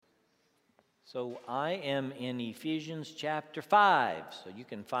So I am in Ephesians chapter 5. So you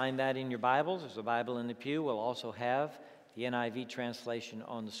can find that in your Bibles. There's a Bible in the pew. We'll also have the NIV translation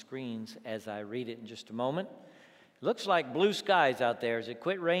on the screens as I read it in just a moment. It looks like blue skies out there. Has it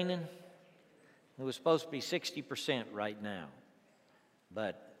quit raining? It was supposed to be 60% right now.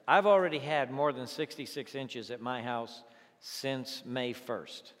 But I've already had more than 66 inches at my house since May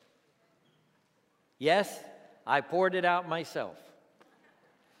 1st. Yes, I poured it out myself.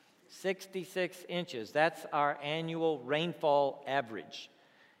 66 inches. That's our annual rainfall average.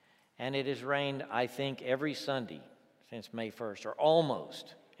 And it has rained, I think, every Sunday since May 1st, or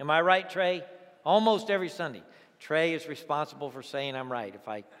almost. Am I right, Trey? Almost every Sunday. Trey is responsible for saying I'm right. If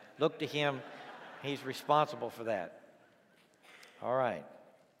I look to him, he's responsible for that. All right.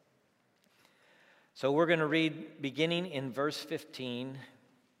 So we're going to read beginning in verse 15.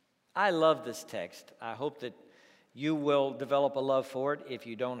 I love this text. I hope that you will develop a love for it if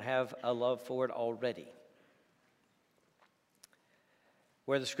you don't have a love for it already.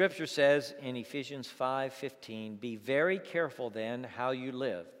 Where the scripture says in Ephesians 5:15, "Be very careful then how you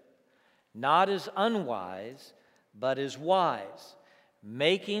live, not as unwise, but as wise,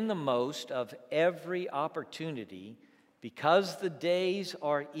 making the most of every opportunity, because the days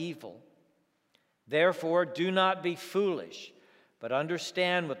are evil. Therefore, do not be foolish, but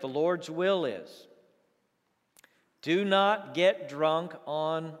understand what the Lord's will is. Do not get drunk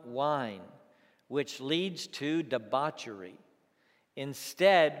on wine, which leads to debauchery.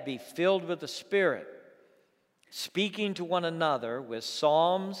 Instead, be filled with the Spirit, speaking to one another with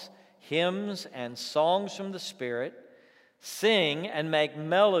psalms, hymns, and songs from the Spirit. Sing and make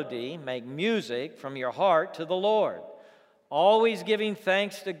melody, make music from your heart to the Lord, always giving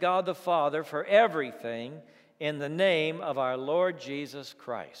thanks to God the Father for everything in the name of our Lord Jesus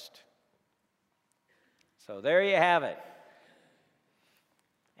Christ." So there you have it.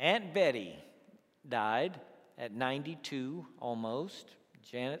 Aunt Betty died at 92 almost,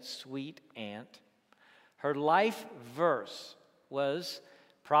 Janet's sweet aunt. Her life verse was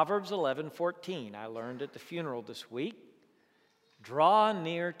Proverbs 11:14. I learned at the funeral this week. "Draw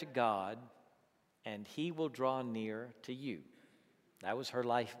near to God, and He will draw near to you." That was her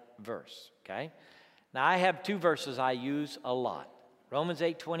life verse, okay? Now, I have two verses I use a lot. Romans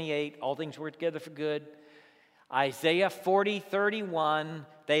 8:28, "All things work together for good." Isaiah 40:31,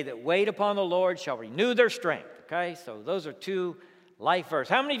 "They that wait upon the Lord shall renew their strength." Okay, so those are two life verses.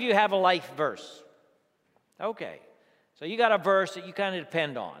 How many of you have a life verse? Okay, so you got a verse that you kind of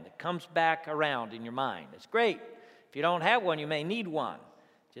depend on. It comes back around in your mind. It's great. If you don't have one, you may need one.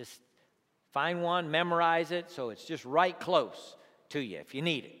 Just find one, memorize it, so it's just right close to you if you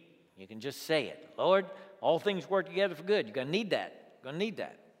need it. You can just say it. "Lord, all things work together for good." You're going to need that. You're going to need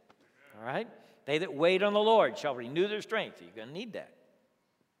that. All right? "They that wait on the Lord shall renew their strength." You're going to need that.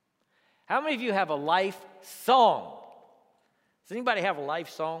 How many of you have a life song? Does anybody have a life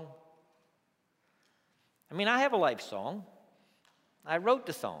song? I mean, I have a life song. I wrote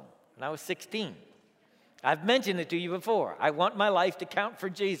the song when I was 16. I've mentioned it to you before. I want my life to count for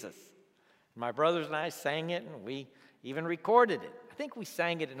Jesus. My brothers and I sang it, and we even recorded it. I think we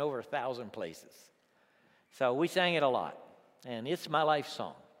sang it in over 1,000 places. So we sang it a lot, and it's my life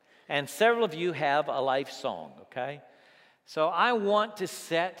song. And several of you have a life song, okay? So I want to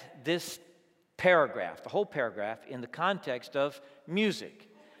set this paragraph, the whole paragraph, in the context of music.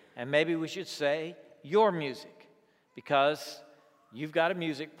 And maybe we should say your music, because you've got a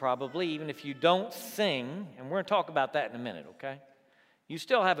music probably, even if you don't sing, and we're going to talk about that in a minute, okay? You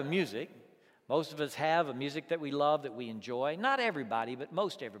still have a music. Most of us have a music that we love, that we enjoy. Not everybody, but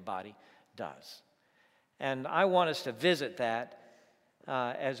most everybody does. And I want us to visit that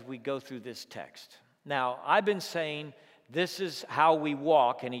as we go through this text. Now, I've been saying this is how we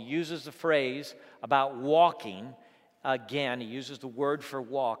walk, and he uses the phrase about walking. Again, he uses the word for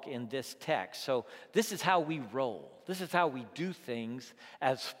walk in this text. So this is how we roll. This is how we do things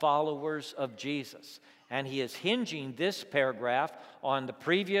as followers of Jesus. And he is hinging this paragraph on the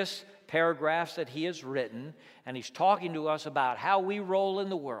previous paragraphs that he has written, and he's talking to us about how we roll in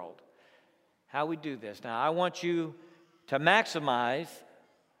the world, how we do this. Now, I want you to maximize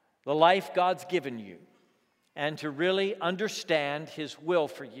the life God's given you and to really understand his will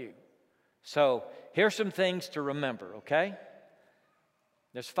for you. So here's some things to remember, okay?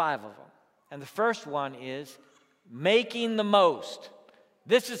 There's 5 of them. And the first one is making the most.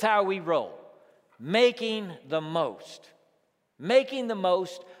 This is how we roll. Making the most. Making the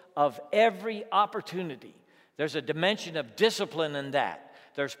most of every opportunity. There's a dimension of discipline in that.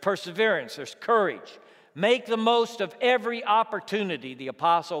 There's perseverance. There's courage. Make the most of every opportunity, the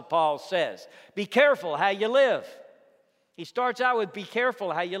Apostle Paul says. Be careful how you live. He starts out with be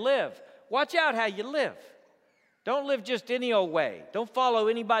careful how you live. Watch out how you live. Don't live just any old way. Don't follow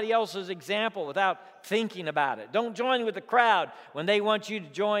anybody else's example without thinking about it. Don't join with the crowd when they want you to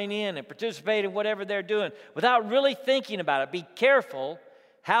join in and participate in whatever they're doing without really thinking about it. Be careful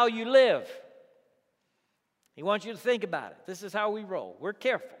how you live. He wants you to think about it. This is how we roll. We're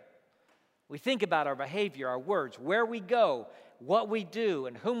careful. We think about our behavior, our words, where we go, what we do,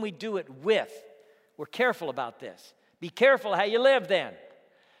 and whom we do it with. We're careful about this. Be careful how you live then.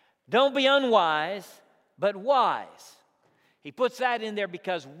 Don't be unwise, but wise. He puts that in there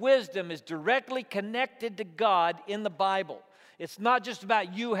because wisdom is directly connected to God in the Bible. It's not just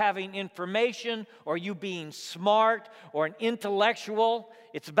about you having information or you being smart or an intellectual.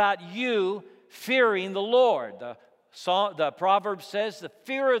 It's about you fearing the Lord. The proverb says the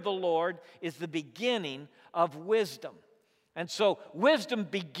fear of the Lord is the beginning of wisdom. And so wisdom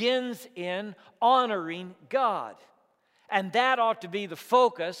begins in honoring God. And that ought to be the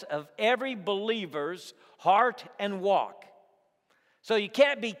focus of every believer's heart and walk. So you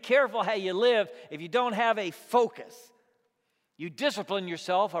can't be careful how you live if you don't have a focus. You discipline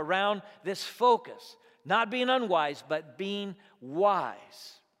yourself around this focus. Not being unwise, but being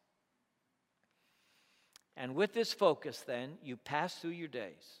wise. And with this focus, then, you pass through your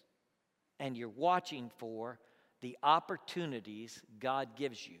days. And you're watching for the opportunities God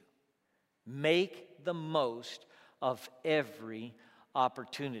gives you. Make the most of every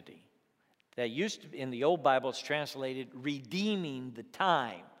opportunity. That used to, in the old Bible, it's translated redeeming the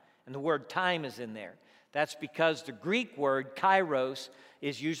time. And the word time is in there. That's because the Greek word kairos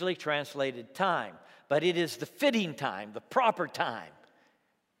is usually translated time. But it is the fitting time, the proper time,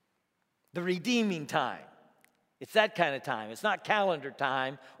 the redeeming time. It's that kind of time. It's not calendar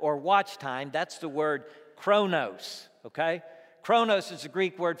time or watch time. That's the word chronos, okay? Chronos is the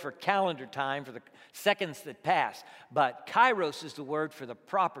Greek word for calendar time, for the seconds that pass. But kairos is the word for the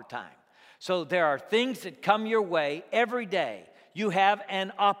proper time. So there are things that come your way every day. You have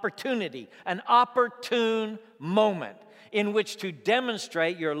an opportunity, an opportune moment in which to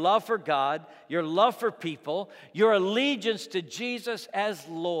demonstrate your love for God, your love for people, your allegiance to Jesus as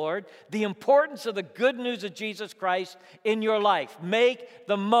Lord, the importance of the good news of Jesus Christ in your life. Make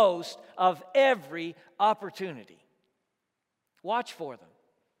the most of every opportunity. Watch for them.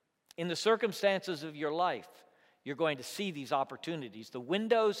 In the circumstances of your life, you're going to see these opportunities. The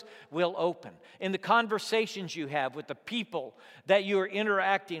windows will open. In the conversations you have with the people that you are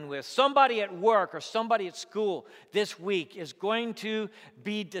interacting with, somebody at work or somebody at school this week is going to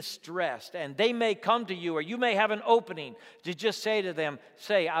be distressed. And they may come to you, or you may have an opening to just say to them,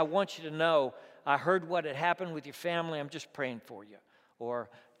 I want you to know, I heard what had happened with your family. I'm just praying for you. Or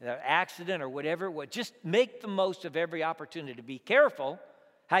an accident or whatever it was. Just make the most of every opportunity. Be careful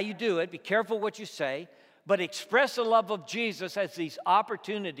how you do it. Be careful what you say. But express the love of Jesus as these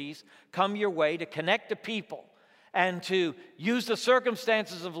opportunities come your way to connect to people and to use the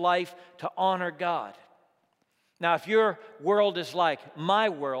circumstances of life to honor God. Now, if your world is like my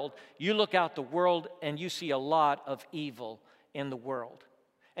world, you look out the world and you see a lot of evil in the world.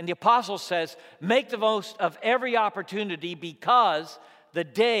 And the apostle says, make the most of every opportunity because the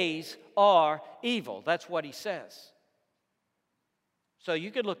days are evil. That's what he says. So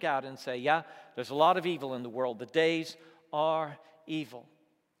you could look out and say, yeah, there's a lot of evil in the world. The days are evil.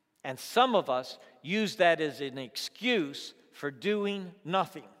 And some of us use that as an excuse for doing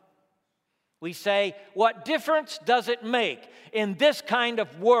nothing. We say, what difference does it make in this kind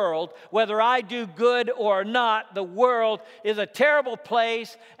of world, whether I do good or not? The world is a terrible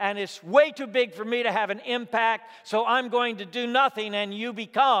place, and it's way too big for me to have an impact, so I'm going to do nothing, and you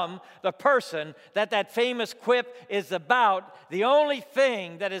become the person that famous quip is about. The only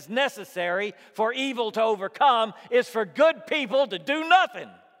thing that is necessary for evil to overcome is for good people to do nothing.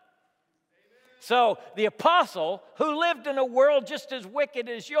 So the apostle, who lived in a world just as wicked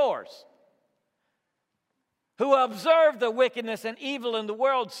as yours, who observed the wickedness and evil in the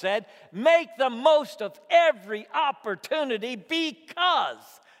world, said, make the most of every opportunity because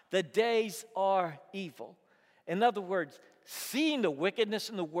the days are evil. In other words, seeing the wickedness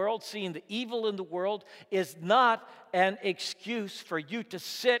in the world, seeing the evil in the world is not an excuse for you to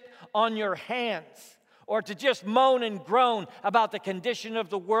sit on your hands or to just moan and groan about the condition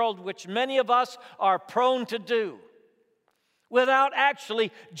of the world, which many of us are prone to do, without actually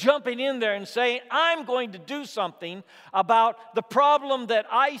jumping in there and saying, I'm going to do something about the problem that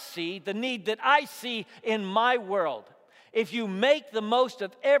I see, the need that I see in my world. If you make the most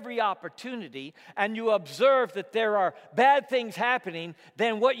of every opportunity and you observe that there are bad things happening,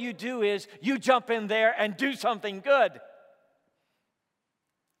 then what you do is you jump in there and do something good.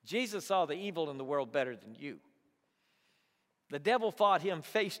 Jesus saw the evil in the world better than you. The devil fought him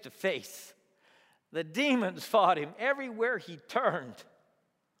face to face. The demons fought him everywhere he turned.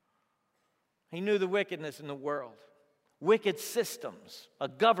 He knew the wickedness in the world, wicked systems, a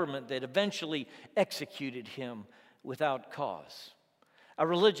government that eventually executed him without cause, a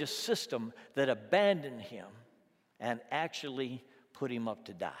religious system that abandoned him and actually put him up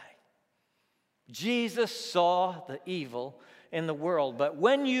to die. Jesus saw the evil in the world, but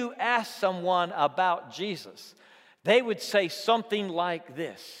when you ask someone about Jesus, they would say something like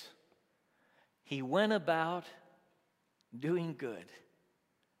this: He went about doing good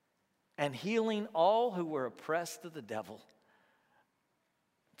and healing all who were oppressed of the devil,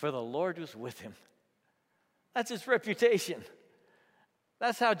 for the Lord was with him. That's his reputation.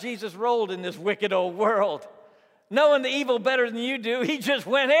 That's how Jesus rolled in this wicked old world. Knowing the evil better than you do, he just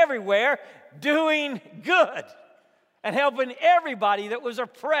went everywhere doing good and helping everybody that was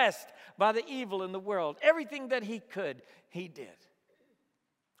oppressed by the evil in the world. Everything that he could, he did.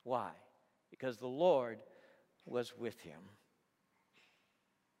 Why? Because the Lord was with him.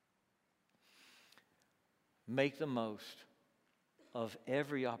 Make the most of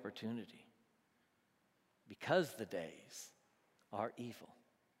every opportunity, because the days are evil.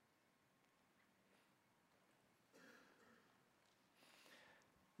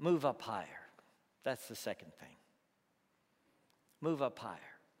 Move up higher. That's the second thing. Move up higher.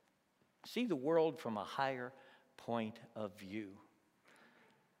 See the world from a higher point of view.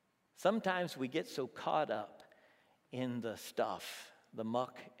 Sometimes we get so caught up in the stuff, the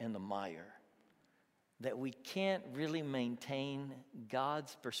muck and the mire, that we can't really maintain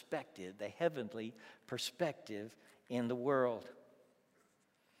God's perspective, the heavenly perspective in the world.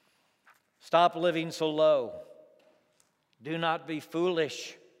 Stop living so low. Do not be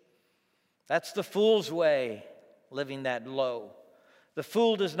foolish. That's the fool's way, living that low. The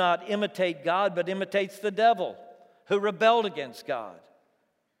fool does not imitate God, but imitates the devil, who rebelled against God,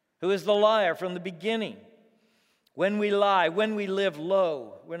 who is the liar from the beginning. When we lie, when we live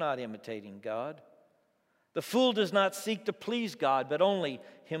low, we're not imitating God. The fool does not seek to please God, but only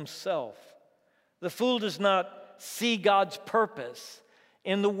himself. The fool does not see God's purpose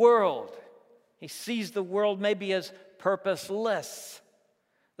in the world. He sees the world maybe as purposeless.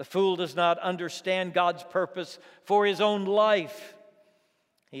 The fool does not understand God's purpose for his own life.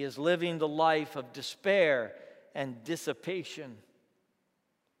 He is living the life of despair and dissipation.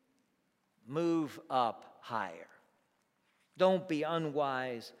 Move up higher. Don't be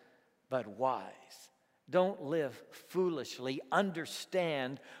unwise, but wise. Don't live foolishly.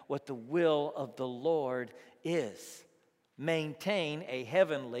 Understand what the will of the Lord is. Maintain a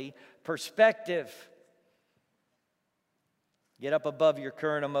heavenly perspective. Get up above your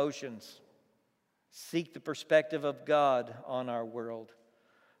current emotions. Seek the perspective of God on our world.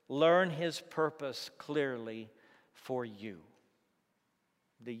 Learn His purpose clearly for you.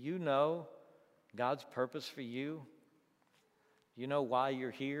 Do you know God's purpose for you? Do you know why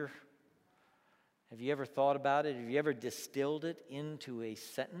you're here? Have you ever thought about it? Have you ever distilled it into a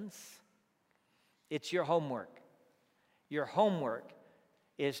sentence? It's your homework. Your homework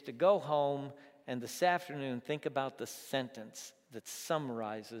is to go home and this afternoon think about the sentence that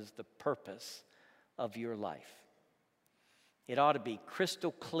summarizes the purpose of your life. It ought to be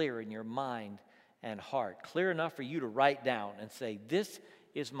crystal clear in your mind and heart, clear enough for you to write down and say, this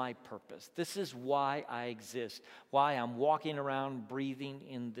is my purpose. This is why I exist, why I'm walking around breathing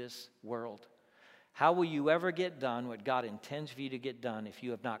in this world. How will you ever get done what God intends for you to get done if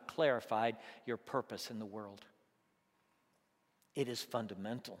you have not clarified your purpose in the world? It is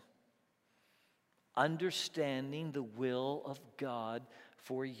fundamental. Understanding the will of God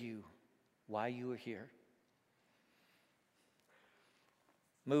for you, why you are here.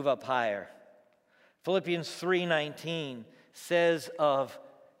 Move up higher. Philippians 3:19 says of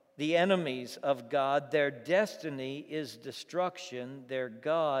the enemies of God, their destiny is destruction, their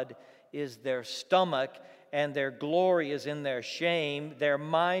God is their stomach, and their glory is in their shame. Their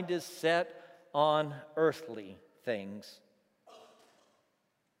mind is set on earthly things.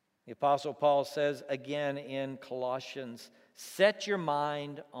 The Apostle Paul says again in Colossians, set your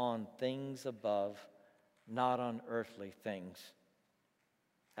mind on things above, not on earthly things.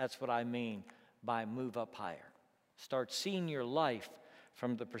 That's what I mean by move up higher. Start seeing your life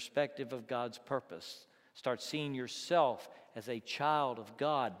from the perspective of God's purpose. Start seeing yourself as a child of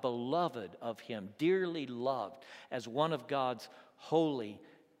God, beloved of Him, dearly loved, as one of God's holy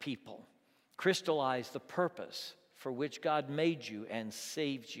people. Crystallize the purpose for which God made you and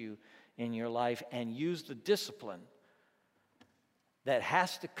saved you in your life, and use the discipline that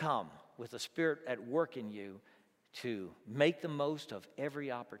has to come with the Spirit at work in you to make the most of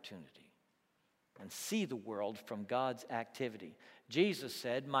every opportunity. and see the world from God's activity. Jesus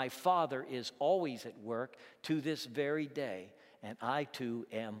said, "My Father is always at work to this very day, and I too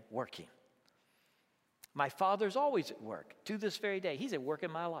am working." My Father's always at work to this very day. He's at work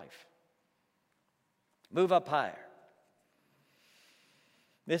in my life. Move up higher.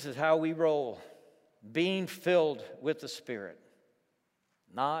 This is how we roll. Being filled with the Spirit,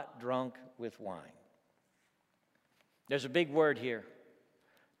 not drunk with wine. There's a big word here.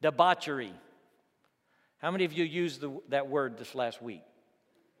 Debauchery. How many of you used that word this last week?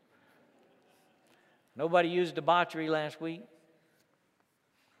 Nobody used debauchery last week?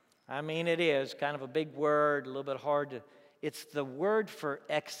 I mean, it is kind of a big word, a little bit hard to... It's the word for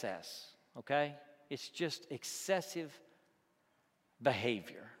excess, okay? It's just excessive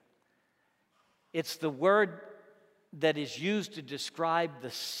behavior. It's the word that is used to describe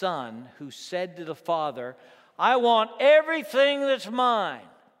the son who said to the father, "I want everything that's mine."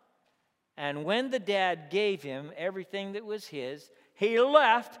 And when the dad gave him everything that was his, he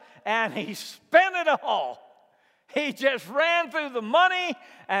left and he spent it all. He just ran through the money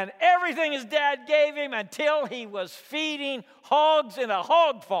and everything his dad gave him until he was feeding hogs in a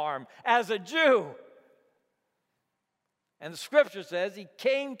hog farm as a Jew. And the scripture says he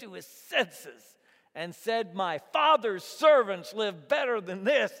came to his senses and said, "My father's servants live better than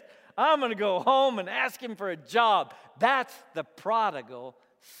this. I'm going to go home and ask him for a job." That's the prodigal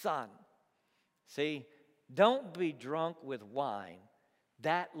son. See, don't be drunk with wine.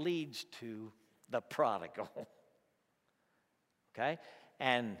 That leads to the prodigal. Okay?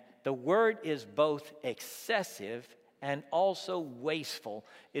 And the word is both excessive and also wasteful.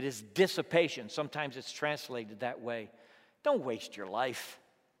 It is dissipation. Sometimes it's translated that way. Don't waste your life.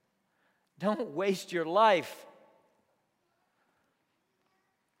 Don't waste your life.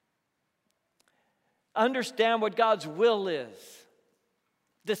 Understand what God's will is.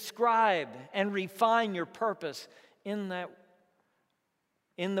 Describe and refine your purpose in the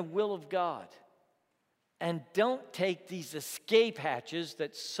will of God. And don't take these escape hatches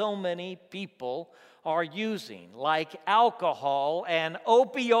that so many people are using, like alcohol and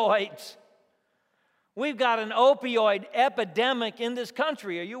opioids. We've got an opioid epidemic in this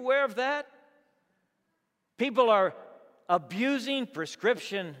country. Are you aware of that? People are abusing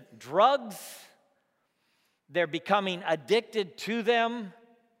prescription drugs. They're becoming addicted to them.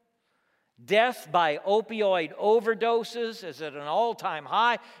 Death by opioid overdoses is at an all-time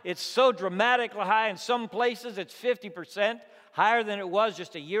high. It's so dramatically high. In some places, it's 50% higher than it was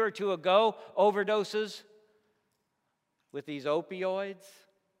just a year or two ago, overdoses with these opioids.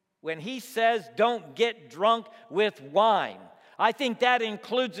 When he says, "Don't get drunk with wine," I think that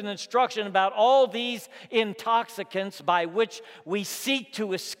includes an instruction about all these intoxicants by which we seek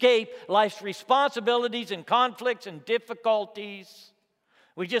to escape life's responsibilities and conflicts and difficulties.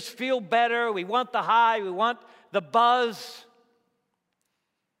 We just feel better. We want the high. We want the buzz.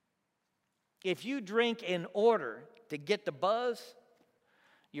 If you drink in order to get the buzz,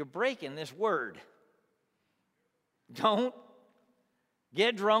 you're breaking this word. Don't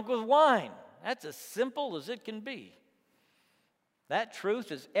get drunk with wine. That's as simple as it can be. That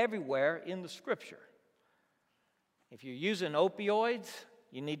truth is everywhere in the Scripture. If you're using opioids,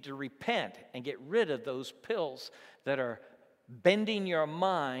 you need to repent and get rid of those pills that are bending your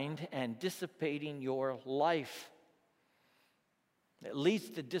mind and dissipating your life. It leads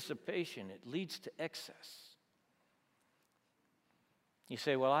to dissipation. It leads to excess. You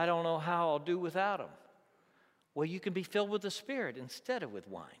say, "Well, I don't know how I'll do without them." Well, you can be filled with the Spirit instead of with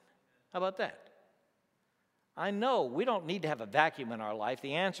wine. How about that? I know we don't need to have a vacuum in our life.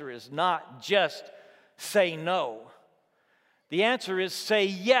 The answer is not just say no. The answer is say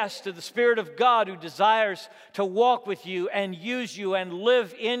yes to the Spirit of God who desires to walk with you and use you and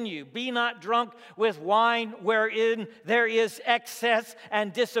live in you. Be not drunk with wine wherein there is excess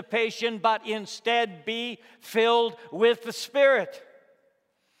and dissipation, but instead be filled with the Spirit.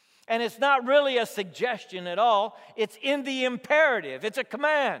 And it's not really a suggestion at all. It's in the imperative. It's a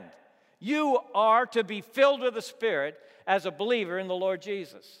command. You are to be filled with the Spirit as a believer in the Lord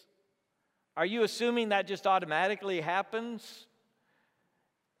Jesus. Are you assuming that just automatically happens?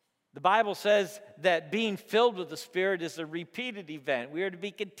 The Bible says that being filled with the Spirit is a repeated event. We are to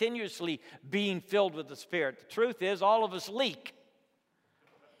be continuously being filled with the Spirit. The truth is, all of us leak.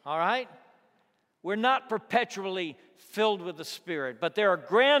 All right? We're not perpetually filled with the Spirit, but there are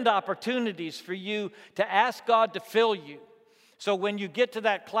grand opportunities for you to ask God to fill you. So when you get to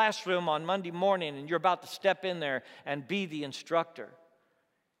that classroom on Monday morning and you're about to step in there and be the instructor,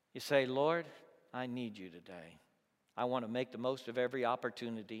 you say, "Lord, I need you today. I want to make the most of every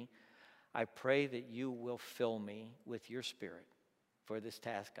opportunity. I pray that you will fill me with your Spirit for this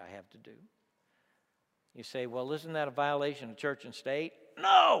task I have to do. You say, well, isn't that a violation of church and state?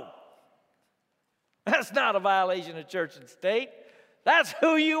 No! That's not a violation of church and state. That's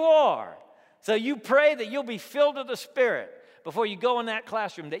who you are. So you pray that you'll be filled with the Spirit before you go in that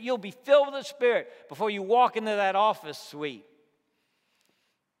classroom, that you'll be filled with the Spirit before you walk into that office suite.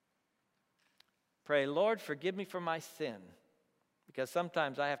 Pray, Lord, forgive me for my sin. Because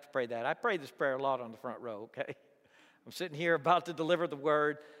sometimes I have to pray that. I pray this prayer a lot on the front row, okay? I'm sitting here about to deliver the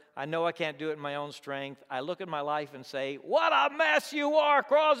word. I know I can't do it in my own strength. I look at my life and say, what a mess you are,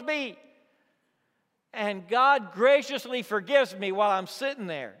 Crosby. And God graciously forgives me while I'm sitting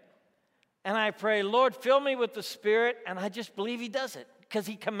there. And I pray, Lord, fill me with the Spirit. And I just believe He does it because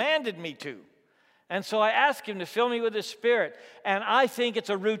He commanded me to. And so I ask Him to fill me with His Spirit. And I think it's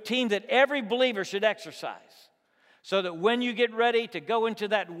a routine that every believer should exercise. So that when you get ready to go into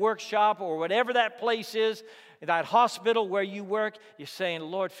that workshop or whatever that place is, that hospital where you work, you're saying,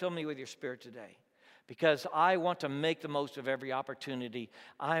 Lord, fill me with your Spirit today. Because I want to make the most of every opportunity.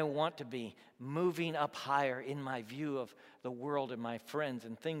 I want to be moving up higher in my view of the world and my friends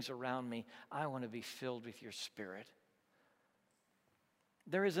and things around me. I want to be filled with your Spirit.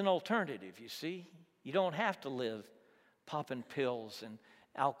 There is an alternative, you see. You don't have to live popping pills and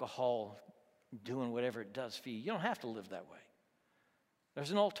alcohol, doing whatever it does for you. You don't have to live that way.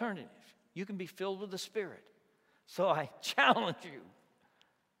 There's an alternative. You can be filled with the Spirit. So I challenge you.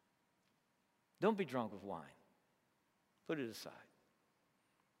 Don't be drunk with wine. Put it aside.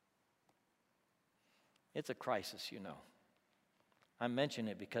 It's a crisis, you know. I mention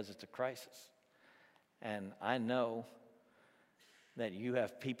it because it's a crisis. And I know that you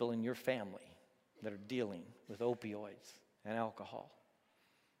have people in your family that are dealing with opioids and alcohol.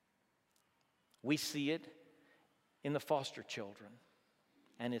 We see it in the foster children.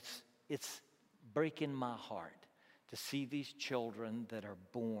 And it's breaking my heart to see these children that are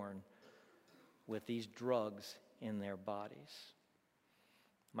born with these drugs in their bodies.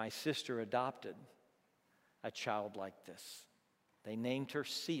 My sister adopted a child like this. They named her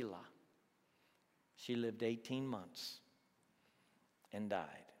Selah. She lived 18 months and died.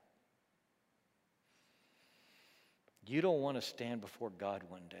 You don't want to stand before God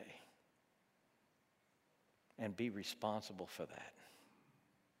one day and be responsible for that.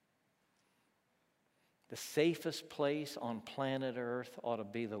 The safest place on planet Earth ought to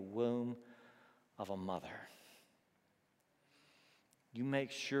be the womb of a mother. You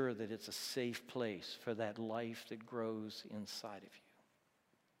make sure that it's a safe place for that life that grows inside of you.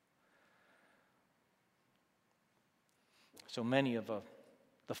 So many of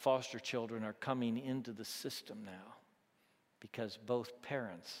the foster children are coming into the system now because both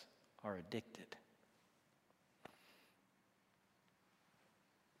parents are addicted.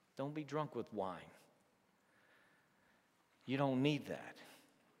 Don't be drunk with wine. You don't need that.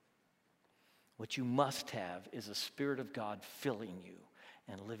 What you must have is a Spirit of God filling you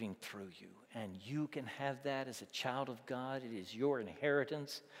and living through you. And you can have that as a child of God. It is your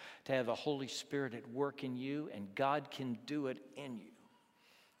inheritance to have the Holy Spirit at work in you, and God can do it in you.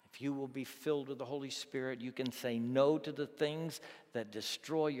 If you will be filled with the Holy Spirit, you can say no to the things that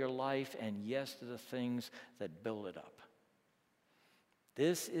destroy your life and yes to the things that build it up.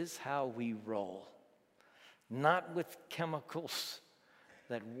 This is how we roll. Not with chemicals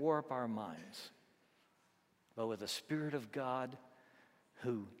that warp our minds, but with the Spirit of God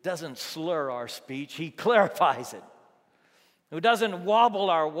who doesn't slur our speech, He clarifies it. Who doesn't wobble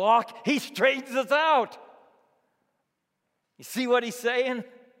our walk, He straightens us out. You see what He's saying?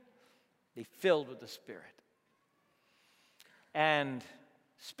 Be filled with the Spirit. And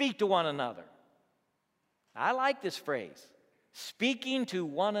speak to one another. I like this phrase, speaking to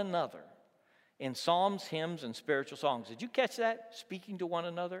one another. In psalms, hymns, and spiritual songs. Did you catch that? Speaking to one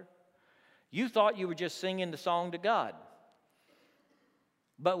another? You thought you were just singing the song to God.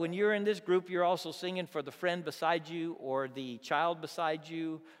 But when you're in this group, you're also singing for the friend beside you, or the child beside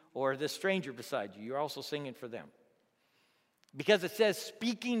you, or the stranger beside you. You're also singing for them. Because it says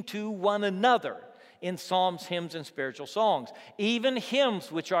speaking to one another in psalms, hymns, and spiritual songs. Even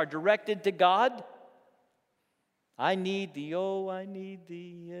hymns which are directed to God. I need thee, oh, I need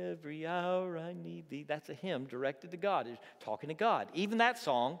thee, every hour I need thee. That's a hymn directed to God. It's talking to God. Even that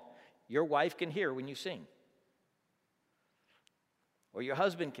song, your wife can hear when you sing. Or your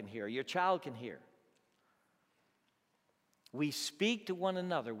husband can hear, or your child can hear. We speak to one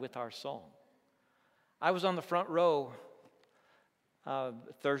another with our song. I was on the front row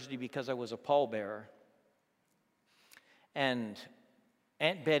Thursday because I was a pallbearer. And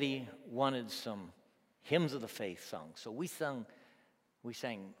Aunt Betty wanted some hymns of the faith sung. So we sang,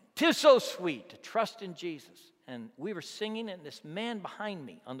 "'Tis so sweet to trust in Jesus." And we were singing, and this man behind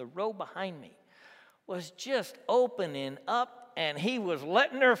me, on the row behind me, was just opening up, and he was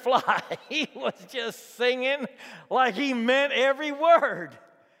letting her fly. He was just singing like he meant every word.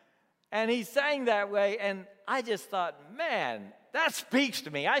 And he sang that way, and I just thought, man, that speaks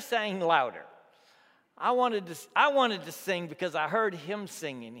to me. I sang louder. I wanted to sing because I heard him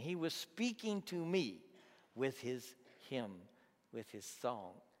singing. He was speaking to me with his hymn, with his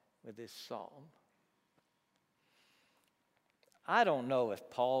song, with his psalm. I don't know if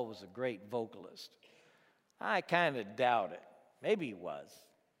Paul was a great vocalist. I kind of doubt it. Maybe he was.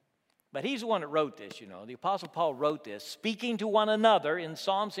 But he's the one that wrote this, you know. The Apostle Paul wrote this, speaking to one another in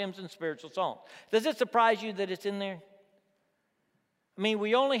psalms, hymns, and spiritual songs. Does it surprise you that it's in there? I mean,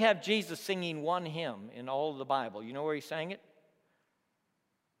 we only have Jesus singing one hymn in all of the Bible. You know where he sang it?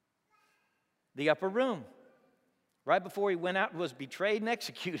 The upper room. Right before he went out and was betrayed and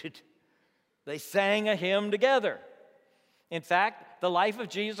executed. They sang a hymn together. In fact, the life of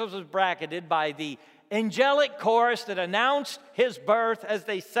Jesus was bracketed by the angelic chorus that announced his birth as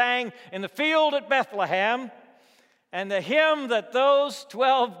they sang in the field at Bethlehem, and the hymn that those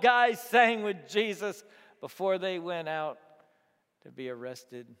 12 guys sang with Jesus before they went out to be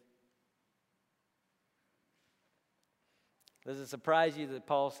arrested. Does it surprise you that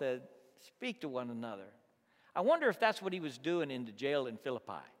Paul said, speak to one another? I wonder if that's what he was doing in the jail in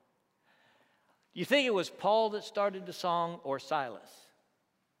Philippi. Do you think it was Paul that started the song or Silas?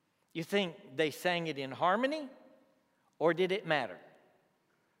 You think they sang it in harmony, or did it matter?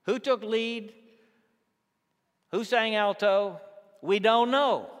 Who took lead? Who sang alto? We don't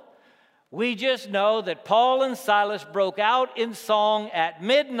know. We just know that Paul and Silas broke out in song at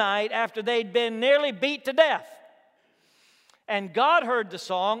midnight after they'd been nearly beat to death. And God heard the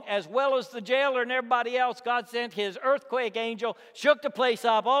song as well as the jailer and everybody else. God sent his earthquake angel, shook the place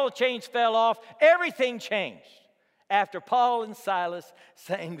up, all the chains fell off, everything changed after Paul and Silas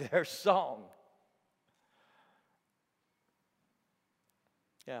sang their song.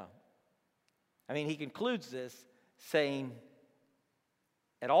 Yeah. I mean, he concludes this saying,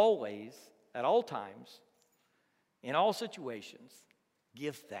 at all times, in all situations,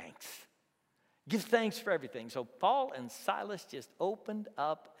 give thanks. Give thanks for everything. So Paul and Silas just opened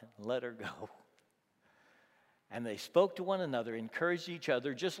up and let her go. And they spoke to one another, encouraged each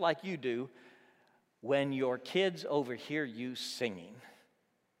other, just like you do when your kids overhear you singing.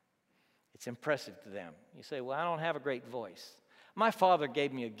 It's impressive to them. You say, well, I don't have a great voice. My father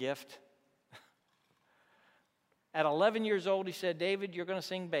gave me a gift. At 11 years old, he said, David, you're going to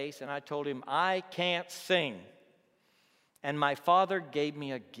sing bass. And I told him, I can't sing. And my father gave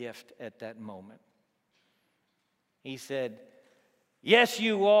me a gift at that moment. He said, yes,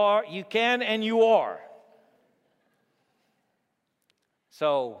 you are, you can, and you are.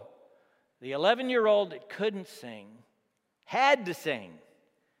 So the 11-year-old that couldn't sing had to sing.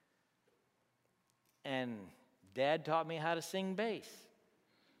 And Dad taught me how to sing bass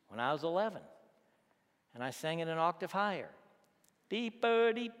when I was 11. And I sang it an octave higher.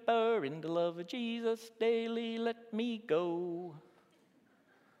 Deeper, deeper in the love of Jesus, daily let me go.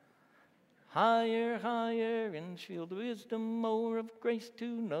 Higher, higher in the field of wisdom, more of grace to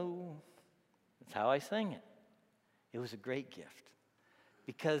know. That's how I sang it. It was a great gift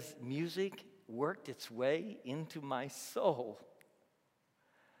because music worked its way into my soul.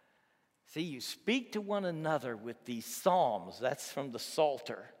 See, you speak to one another with these psalms. That's from the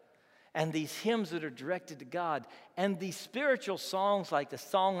Psalter. And these hymns that are directed to God, and these spiritual songs like the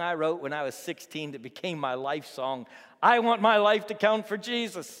song I wrote when I was 16 that became my life song, I want my life to count for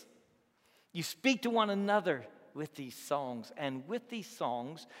Jesus. You speak to one another with these songs, and with these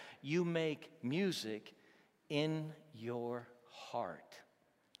songs, you make music in your heart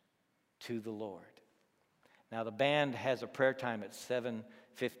to the Lord. Now, the band has a prayer time at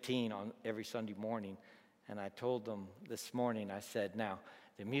 7:15 on every Sunday morning, and I told them this morning, I said, now,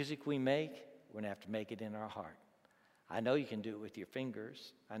 the music we make, we're going to have to make it in our heart. I know you can do it with your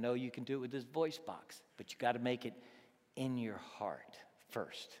fingers. I know you can do it with this voice box. But you got to make it in your heart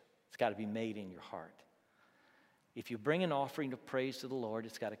first. It's got to be made in your heart. If you bring an offering of praise to the Lord,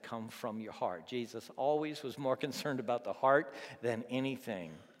 it's got to come from your heart. Jesus always was more concerned about the heart than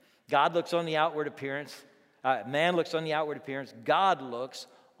anything. God looks on the outward appearance. Man looks on the outward appearance. God looks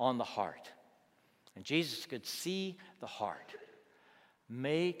on the heart. And Jesus could see the heart.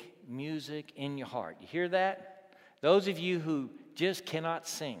 Make music in your heart. You hear that? Those of you who just cannot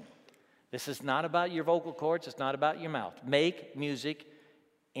sing, this is not about your vocal cords. It's not about your mouth. Make music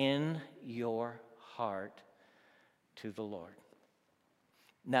in your heart to the Lord.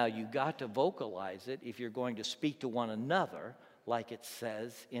 Now, you got to vocalize it if you're going to speak to one another like it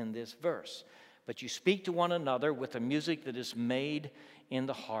says in this verse. but you speak to one another with a music that is made in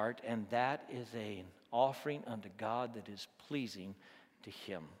the heart, and that is an offering unto God that is pleasing to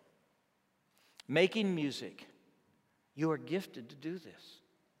Him. Making music. You are gifted to do this.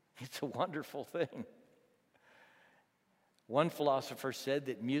 It's a wonderful thing. One philosopher said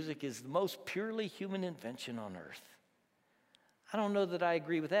that music is the most purely human invention on earth. I don't know that I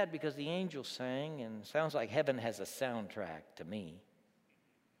agree with that because the angels sang, and it sounds like heaven has a soundtrack to me.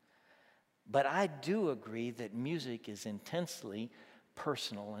 But I do agree that music is intensely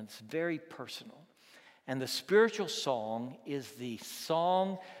personal, and it's very personal. And the spiritual song is the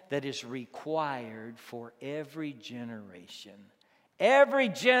song that is required for every generation. Every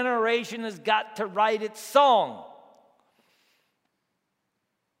generation has got to write its song.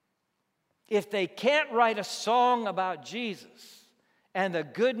 If they can't write a song about Jesus and the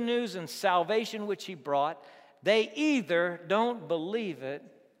good news and salvation which He brought, they either don't believe it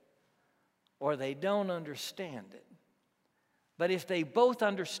or they don't understand it. But if they both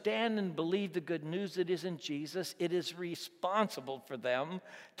understand and believe the good news that is in Jesus, it is responsible for them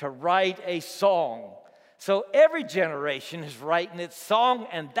to write a song. So every generation is writing its song,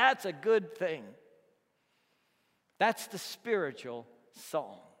 and that's a good thing. That's the spiritual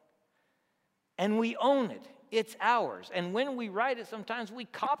song. And we own it. It's ours. And when we write it, sometimes we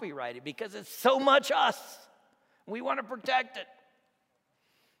copyright it because it's so much us. We want to protect it.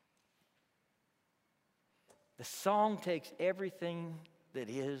 The song takes everything that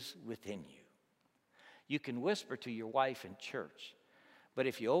is within you. You can whisper to your wife in church, but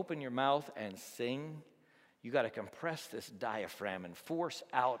if you open your mouth and sing, you got to compress this diaphragm and force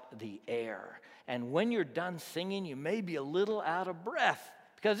out the air. And when you're done singing, you may be a little out of breath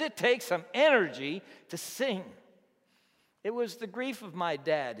because it takes some energy to sing. It was the grief of my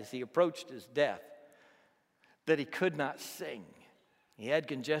dad as he approached his death that he could not sing. He had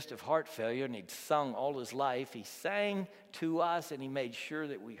congestive heart failure and he'd sung all his life. He sang to us and he made sure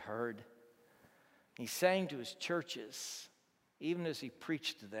that we heard. He sang to his churches, even as he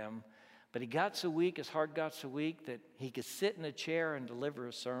preached to them. But he got so weak, his heart got so weak that he could sit in a chair and deliver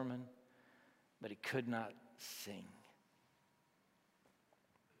a sermon, but he could not sing.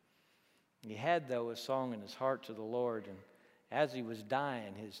 He had, though, a song in his heart to the Lord, and as he was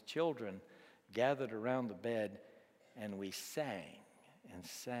dying, his children gathered around the bed, and we sang and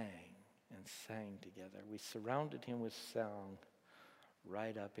sang and sang together. We surrounded him with song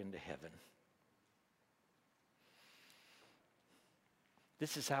right up into heaven.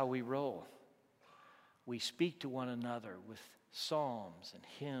 This is how we roll. We speak to one another with psalms and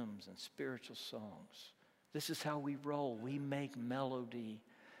hymns and spiritual songs. This is how we roll. We make melody.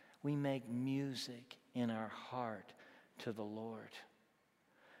 We make music in our heart to the Lord.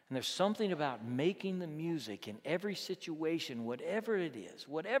 And there's something about making the music in every situation, whatever it is,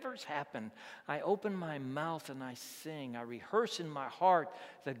 whatever's happened. I open my mouth and I sing. I rehearse in my heart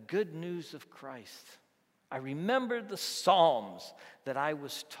the good news of Christ. I remember the Psalms that I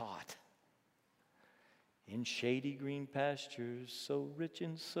was taught. In shady green pastures, so rich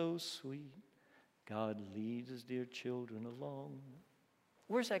and so sweet, God leads his dear children along.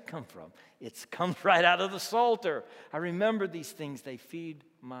 Where's that come from? It comes right out of the Psalter. I remember these things. They feed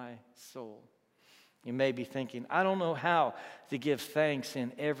my soul. You may be thinking, I don't know how to give thanks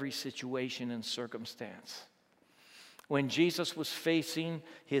in every situation and circumstance. When Jesus was facing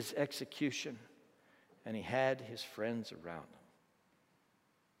his execution and he had his friends around him,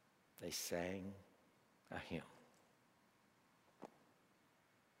 they sang a hymn.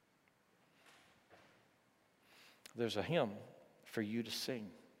 There's a hymn for you to sing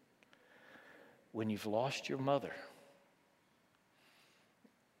when you've lost your mother,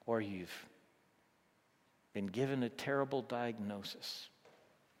 or you've been given a terrible diagnosis,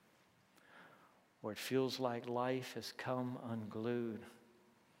 or it feels like life has come unglued,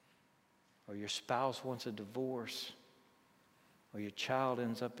 or your spouse wants a divorce, or your child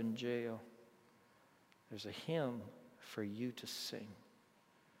ends up in jail. There's a hymn for you to sing.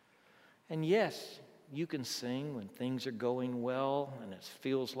 And yes, you can sing when things are going well and it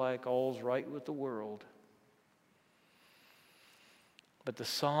feels like all's right with the world. But the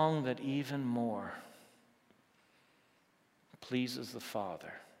song that even more pleases the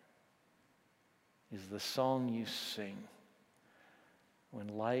Father is the song you sing when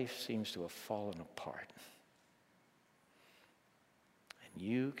life seems to have fallen apart. And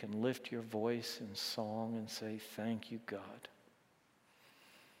you can lift your voice in song and say, thank you, God,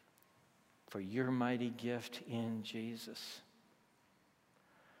 for your mighty gift in Jesus.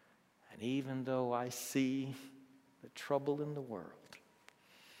 And even though I see the trouble in the world,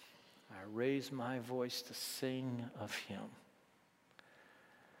 I raise my voice to sing of him.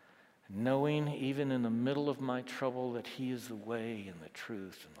 knowing even in the middle of my trouble that He is the way and the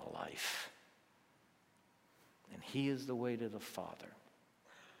truth and the life. And He is the way to the Father.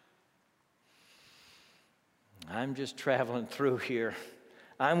 I'm just traveling through here.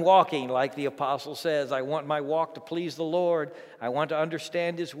 I'm walking, like the apostle says. I want my walk to please the Lord. I want to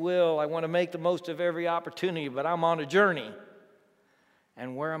understand His will. I want to make the most of every opportunity, but I'm on a journey.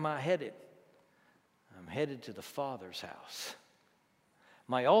 And where am I headed? I'm headed to the Father's house.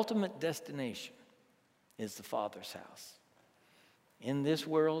 My ultimate destination is the Father's house. In this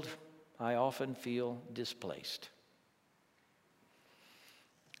world, I often feel displaced.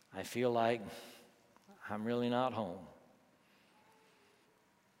 I feel like I'm really not home.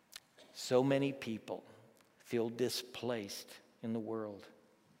 So many people feel displaced in the world,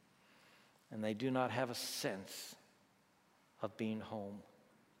 and they do not have a sense of being home.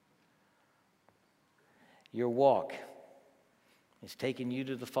 Your walk is taking you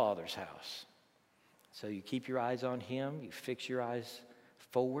to the Father's house. So you keep your eyes on Him, you fix your eyes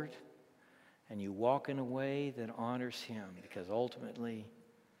forward, and you walk in a way that honors Him, because ultimately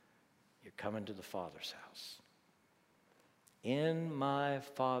you're coming to the Father's house. In my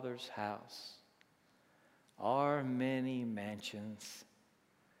Father's house are many mansions.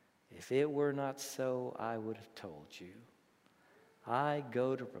 If it were not so, I would have told you. I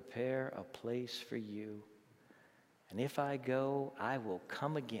go to prepare a place for you. And if I go, I will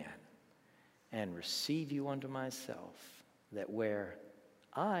come again and receive you unto myself, that where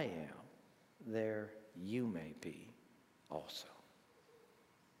I am, there you may be also.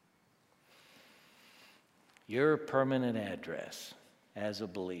 Your permanent address as a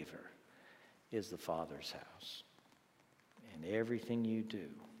believer is the Father's house. And everything you do,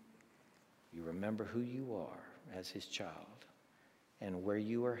 you remember who you are as His child and where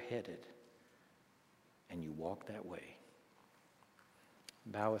you are headed, and you walk that way.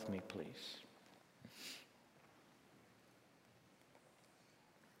 Bow with me, please.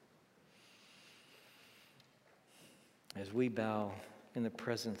 As we bow in the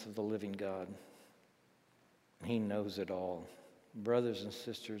presence of the living God, He knows it all. Brothers and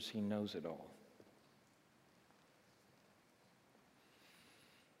sisters, He knows it all.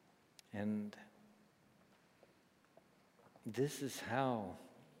 And this is how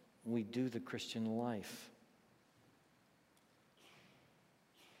we do the Christian life.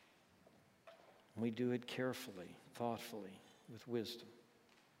 We do it carefully, thoughtfully, with wisdom.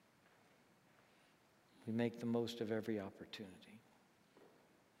 We make the most of every opportunity.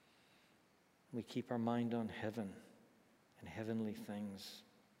 We keep our mind on heaven and heavenly things.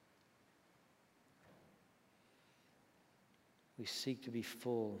 We seek to be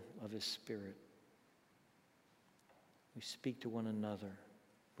full of His Spirit. We speak to one another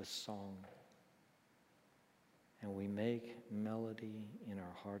with song. And we make melody in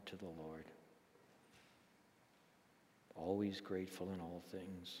our heart to the Lord. Always grateful in all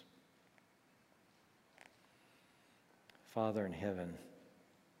things. Father in heaven,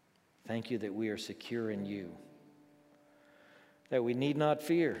 thank you that we are secure in you, that we need not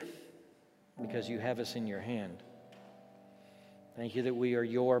fear because you have us in your hand. Thank you that we are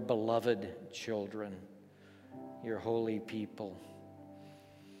your beloved children, your holy people,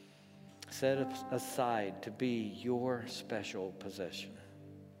 set aside to be your special possession.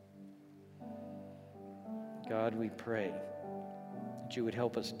 God, we pray that you would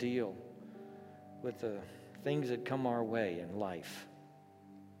help us deal with the things that come our way in life,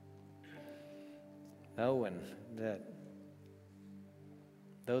 knowing that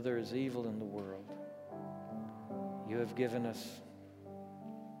though there is evil in the world, you have given us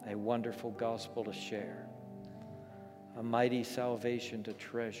a wonderful gospel to share, a mighty salvation to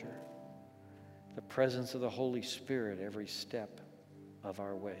treasure, the presence of the Holy Spirit every step of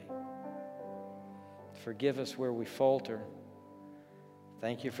our way. Forgive us where we falter.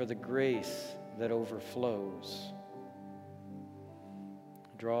 Thank you for the grace that overflows.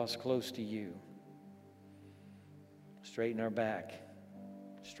 Draw us close to you. Straighten our back.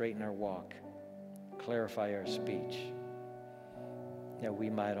 Straighten our walk. Clarify our speech, that we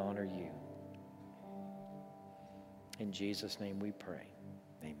might honor you. In Jesus' name we pray.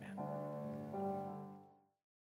 Amen.